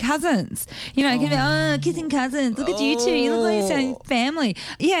about being cousins. Kissing cousins. Look at you two. You look like the same family.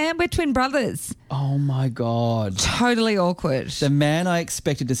 Yeah, we're twin brothers. Oh, my God. Totally awkward. The man I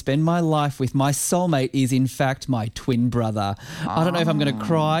expected to spend my life with, my soulmate, is in fact my twin brother. I don't know if I'm going to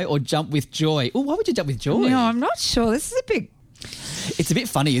cry or jump with joy. Oh, why would you jump with joy? No, I'm not sure. This is a bit It's a bit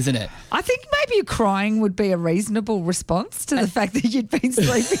funny, isn't it? I think maybe crying would be a reasonable response to the fact that you'd been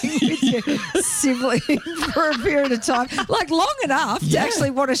sleeping with your sibling for a period of time, like long enough to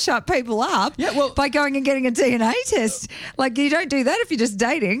actually want to shut people up by going and getting a DNA test. Like, you don't do that if you're just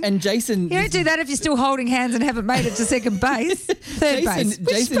dating. And Jason... You don't do that if you're still holding hands and haven't made it to second base. Third base.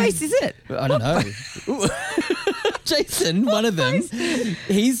 Which base is it? I don't know. Jason, one of them,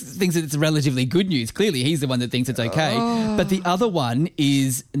 he thinks that it's relatively good news. Clearly, he's the one that thinks it's okay. But the other one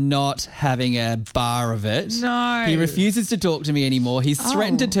is not having a bar of it. No. He refuses to talk to me anymore. He's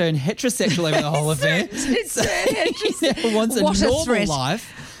threatened to turn heterosexual over the whole affair. He wants a normal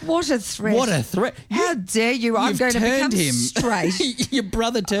life. What a threat. What a threat. How dare you? I'm going to become him straight. Your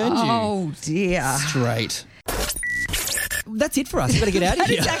brother turned you. Oh, dear. Straight. That's it for us. We've got to get out of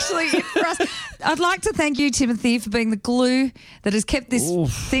here. That is actually it for us. I'd like to thank you, Timothy, for being the glue that has kept this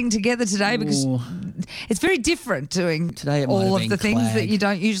thing together today, because it's very different doing Today it might all have of the been things that Clag. you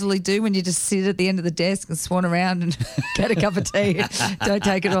don't usually do when you just sit at the end of the desk and swan around and get a cup of tea. Don't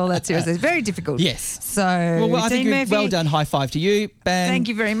take it all that seriously. It's very difficult. Yes. So, Well, I Dean think Murphy, well done. High five to you. Bang. thank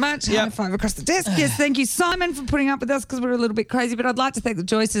you very much. Yep. High five across the desk. Yes, thank you, Simon, for putting up with us because we're a little bit crazy. But I'd like to thank the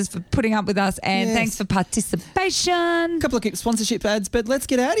Joyces for putting up with us, and Yes. thanks for participation. A couple of quick sponsorship ads, but let's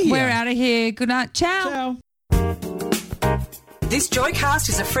get out of here. We're out of here. Good night. Ciao. Ciao. This Joycast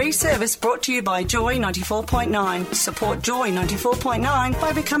is a free service brought to you by Joy 94.9. Support Joy 94.9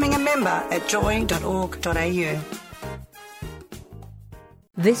 by becoming a member at joy.org.au.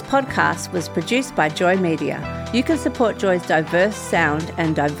 This podcast was produced by Joy Media. You can support Joy's diverse sound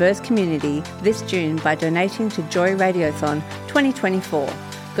and diverse community this June by donating to Joy Radiothon 2024.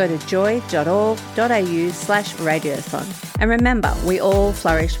 Go to joy.org.au/radiothon. And remember, we all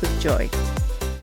flourish with joy.